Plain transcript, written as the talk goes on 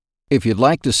If you'd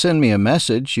like to send me a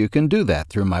message, you can do that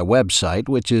through my website,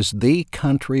 which is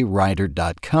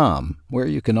thecountrywriter.com, where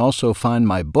you can also find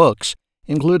my books,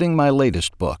 including my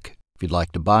latest book. If you'd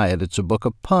like to buy it, it's a book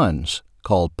of puns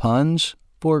called Puns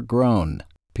for Grown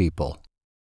People.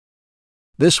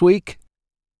 This week,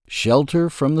 Shelter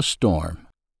from the Storm.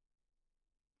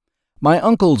 My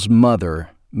uncle's mother,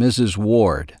 Mrs.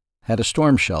 Ward, had a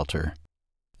storm shelter,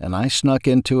 and I snuck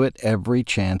into it every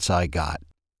chance I got.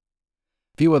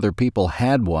 Few other people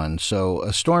had one, so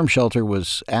a storm shelter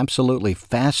was absolutely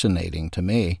fascinating to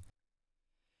me.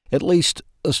 At least,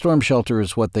 a storm shelter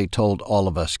is what they told all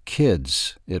of us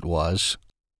kids it was.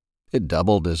 It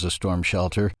doubled as a storm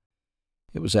shelter.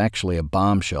 It was actually a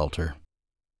bomb shelter.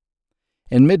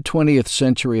 In mid-20th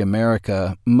century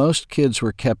America, most kids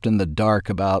were kept in the dark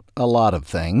about a lot of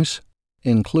things,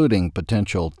 including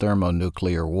potential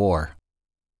thermonuclear war.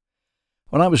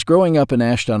 When I was growing up in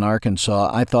Ashton,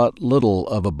 Arkansas, I thought little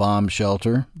of a bomb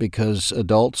shelter because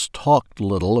adults talked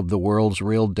little of the world's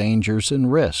real dangers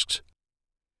and risks.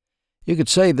 You could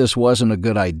say this wasn't a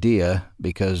good idea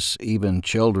because even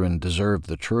children deserve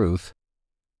the truth,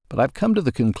 but I've come to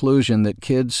the conclusion that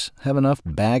kids have enough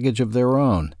baggage of their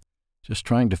own, just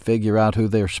trying to figure out who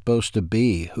they're supposed to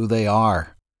be, who they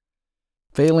are.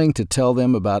 Failing to tell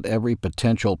them about every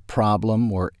potential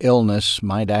problem or illness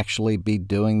might actually be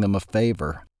doing them a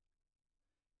favor.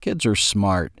 Kids are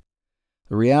smart.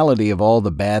 The reality of all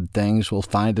the bad things will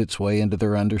find its way into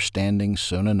their understanding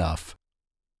soon enough.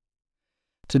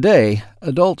 Today,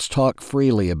 adults talk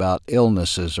freely about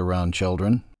illnesses around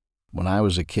children. When I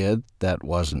was a kid, that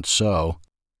wasn't so.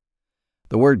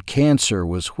 The word cancer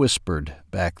was whispered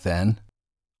back then.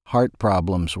 Heart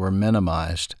problems were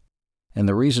minimized. And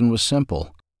the reason was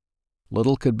simple.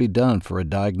 Little could be done for a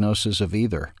diagnosis of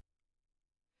either.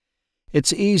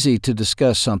 It's easy to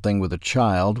discuss something with a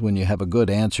child when you have a good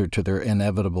answer to their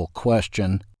inevitable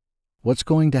question, what's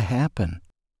going to happen?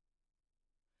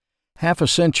 Half a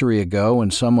century ago, when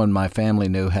someone my family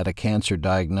knew had a cancer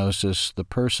diagnosis, the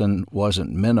person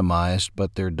wasn't minimized,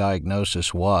 but their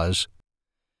diagnosis was.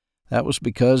 That was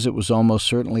because it was almost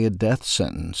certainly a death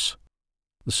sentence.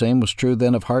 The same was true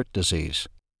then of heart disease.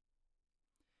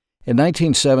 In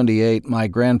 1978, my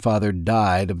grandfather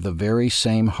died of the very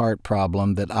same heart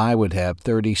problem that I would have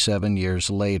 37 years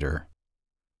later.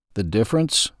 The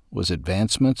difference was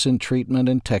advancements in treatment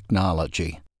and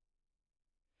technology.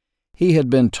 He had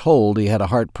been told he had a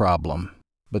heart problem,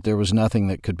 but there was nothing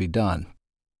that could be done.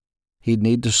 He'd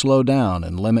need to slow down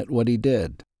and limit what he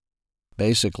did,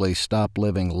 basically stop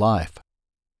living life.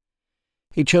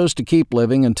 He chose to keep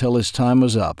living until his time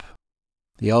was up.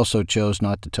 He also chose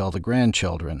not to tell the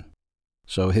grandchildren,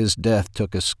 so his death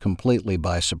took us completely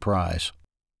by surprise.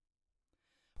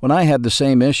 When I had the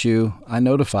same issue, I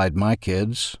notified my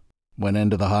kids, went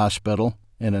into the hospital.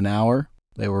 In an hour,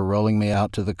 they were rolling me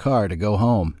out to the car to go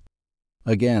home.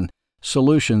 Again,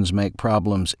 solutions make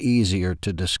problems easier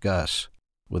to discuss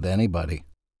with anybody.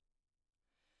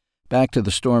 Back to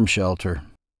the storm shelter.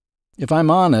 If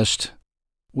I'm honest,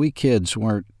 we kids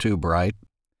weren't too bright.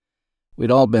 We'd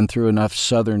all been through enough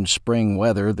southern spring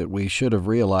weather that we should have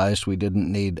realized we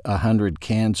didn't need 100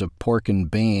 cans of pork and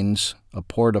beans, a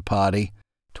porta-potty,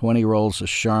 20 rolls of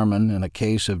Charmin, and a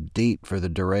case of DEET for the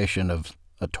duration of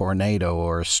a tornado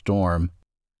or a storm.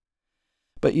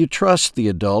 But you trust the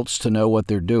adults to know what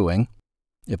they're doing.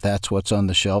 If that's what's on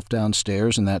the shelf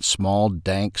downstairs in that small,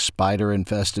 dank,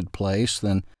 spider-infested place,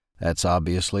 then that's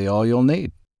obviously all you'll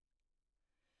need.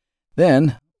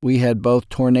 Then, we had both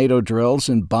tornado drills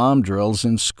and bomb drills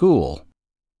in school.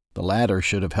 The latter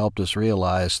should have helped us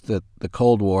realize that the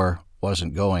Cold War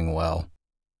wasn't going well.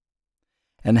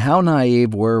 And how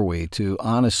naive were we to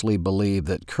honestly believe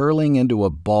that curling into a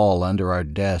ball under our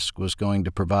desk was going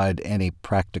to provide any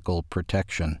practical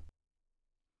protection?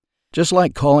 Just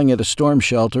like calling it a storm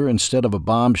shelter instead of a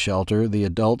bomb shelter, the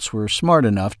adults were smart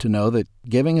enough to know that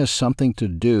giving us something to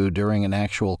do during an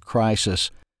actual crisis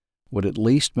would at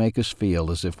least make us feel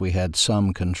as if we had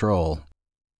some control.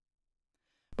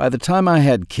 By the time I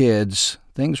had kids,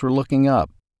 things were looking up.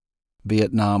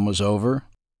 Vietnam was over,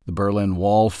 the Berlin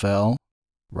Wall fell,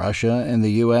 Russia and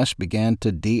the U.S. began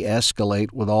to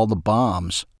de-escalate with all the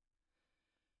bombs.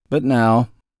 But now,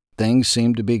 things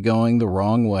seem to be going the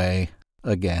wrong way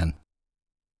again.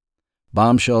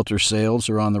 Bomb shelter sales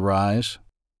are on the rise.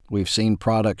 We've seen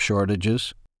product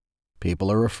shortages. People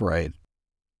are afraid.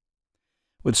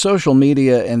 With social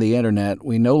media and the internet,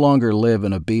 we no longer live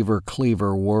in a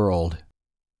beaver-cleaver world.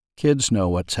 Kids know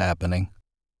what's happening.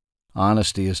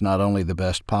 Honesty is not only the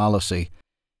best policy,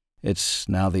 it's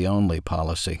now the only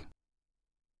policy.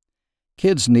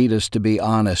 Kids need us to be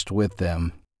honest with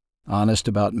them. honest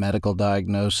about medical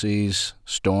diagnoses,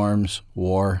 storms,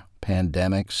 war,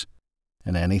 pandemics,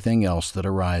 and anything else that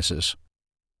arises.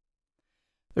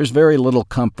 There's very little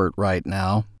comfort right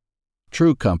now.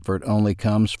 True comfort only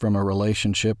comes from a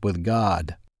relationship with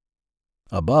God.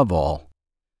 Above all,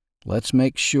 let's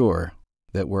make sure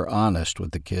that we're honest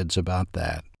with the kids about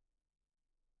that.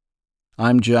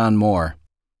 I'm John Moore.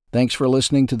 Thanks for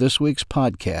listening to this week's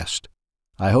podcast.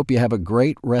 I hope you have a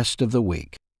great rest of the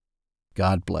week.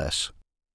 God bless.